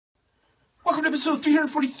episode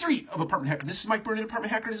 343 of Apartment Hacker. This is Mike Burnett,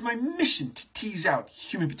 Apartment Hacker. It is my mission to tease out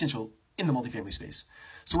human potential in the multifamily space.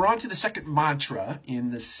 So we're on to the second mantra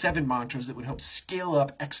in the 7 mantras that would help scale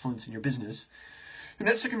up excellence in your business. And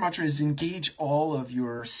that second mantra is engage all of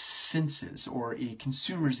your senses, or a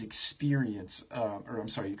consumer's experience,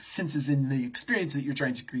 senses in the experience that you're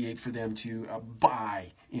trying to create for them to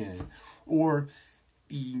buy in, or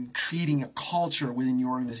creating a culture within your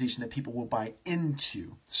organization that people will buy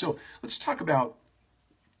into. So let's talk about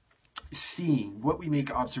seeing, what we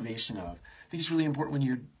make observation of. I think it's really important when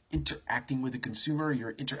you're interacting with a consumer,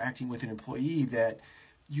 you're interacting with an employee, that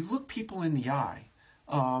you look people in the eye.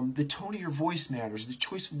 The tone of your voice matters, the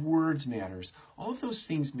choice of words matters. All of those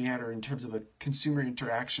things matter in terms of a consumer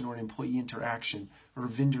interaction or an employee interaction or a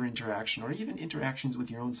vendor interaction or even interactions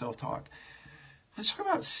with your own self-talk. Let's talk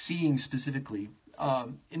about seeing specifically.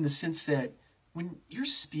 In the sense that when you're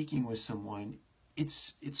speaking with someone,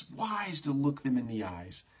 it's wise to look them in the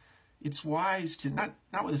eyes. It's wise to not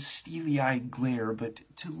with a steely-eyed glare, but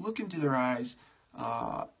to look into their eyes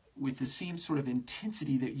with the same sort of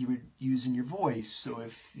intensity that you would use in your voice. So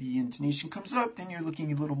if the intonation comes up, then you're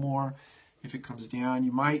looking a little more. If it comes down,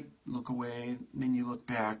 you might look away, then you look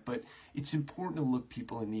back. But it's important to look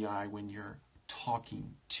people in the eye when you're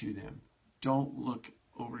talking to them. Don't look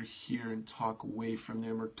over here and talk away from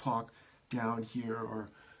them, or talk down here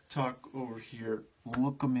or talk over here.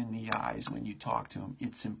 Look them in the eyes when you talk to them.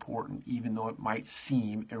 It's important, even though it might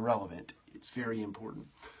seem irrelevant. It's very important.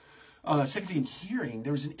 Second thing, hearing.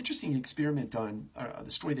 There was an interesting experiment done.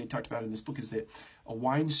 The story they talked about in this book is that a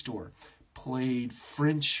wine store played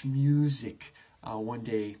French music one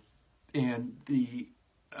day, and the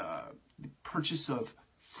purchase of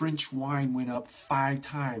French wine went up 5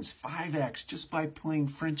 times, 5x, just by playing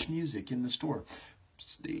French music in the store.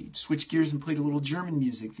 They switched gears and played a little German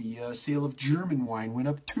music. The sale of German wine went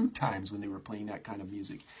up 2 times when they were playing that kind of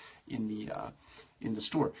music in the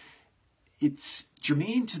store. It's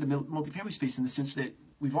germane to the multifamily space in the sense that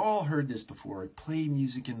we've all heard this before. Play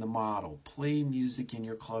music in the model. Play music in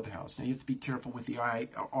your clubhouse. Now you have to be careful with the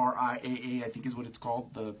RIAA, I think is what it's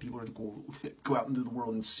called. The people who go out into the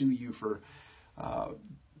world and sue you for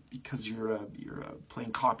because you're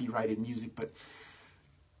playing copyrighted music, but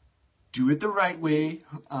do it the right way.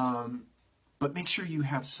 But make sure you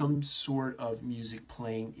have some sort of music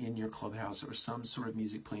playing in your clubhouse, or some sort of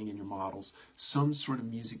music playing in your models, some sort of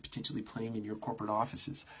music potentially playing in your corporate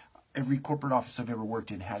offices. Every corporate office I've ever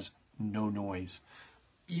worked in has no noise.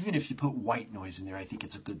 Even if you put white noise in there, I think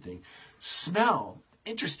it's a good thing. Smell.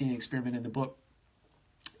 Interesting experiment in the book.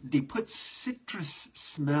 They put citrus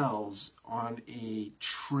smells on a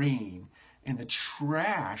train, and the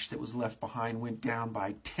trash that was left behind went down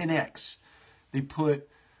by 10x. They put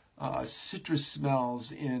citrus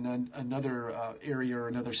smells in another area or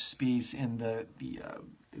another space, and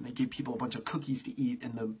and they gave people a bunch of cookies to eat,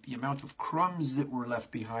 and the amount of crumbs that were left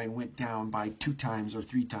behind went down by 2 times or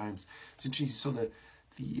 3 times. It's interesting. So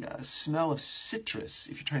the smell of citrus,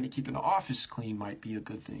 if you're trying to keep an office clean, might be a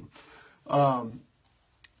good thing.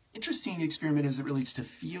 Interesting experiment as it relates to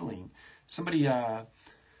feeling. Somebody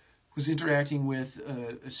was interacting with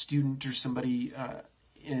a student or somebody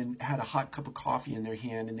and had a hot cup of coffee in their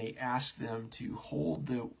hand, and they asked them to hold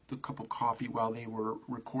the cup of coffee while they were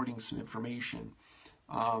recording some information.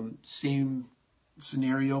 Same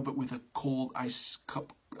scenario, but with a cold ice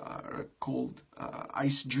cup, or a cold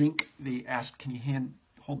ice drink. They asked, "Can you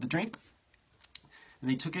hold the drink?" And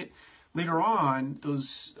they took it. Later on,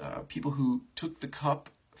 those people who took the cup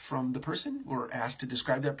from the person were asked to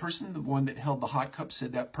describe that person. The one that held the hot cup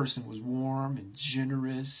said that person was warm and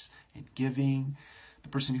generous and giving. The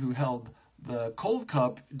person who held the cold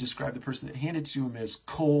cup described the person that handed it to him as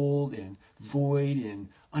cold and void and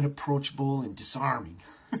unapproachable and disarming.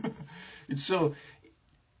 And so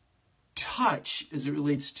touch, as it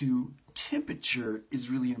relates to temperature, is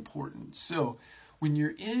really important. So when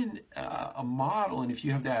you're in a model, and if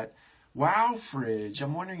you have that wow fridge,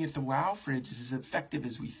 I'm wondering if the wow fridge is as effective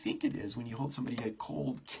as we think it is when you hold somebody a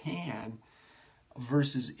cold can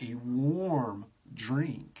versus a warm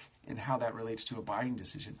drink, and how that relates to a buying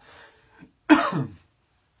decision.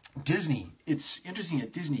 Disney. It's interesting,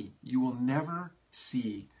 at Disney, you will never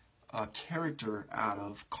see a character out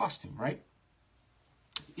of costume, right?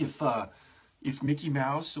 If Mickey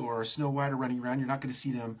Mouse or Snow White are running around, you're not going to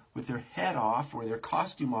see them with their head off or their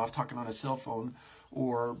costume off, talking on a cell phone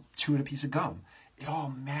or chewing a piece of gum. It all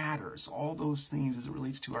matters. All those things as it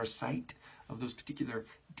relates to our sight of those particular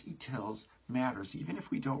details matters. Even if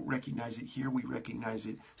we don't recognize it here, we recognize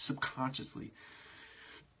it subconsciously.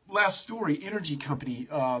 Last story, energy company.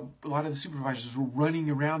 A lot of the supervisors were running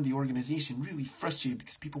around the organization really frustrated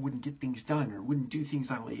because people wouldn't get things done or wouldn't do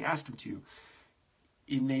things on what they asked them to.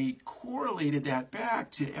 And they correlated that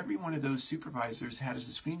back to every one of those supervisors had as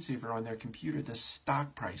a screensaver on their computer the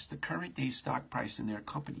stock price, the current day stock price in their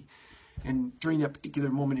company. And during that particular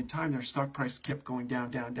moment in time, their stock price kept going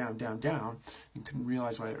down, down, down, down, down, and couldn't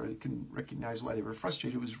realize why, or they couldn't recognize why they were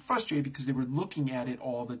frustrated. It was frustrated because they were looking at it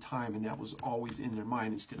all the time, and that was always in their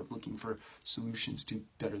mind instead of looking for solutions to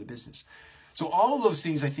better the business. So all of those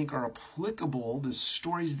things I think are applicable. The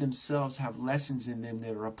stories themselves have lessons in them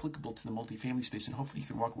that are applicable to the multifamily space, and hopefully you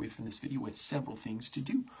can walk away from this video with several things to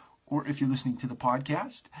do. Or if you're listening to the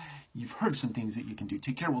podcast, you've heard some things that you can do.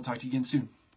 Take care. We'll talk to you again soon.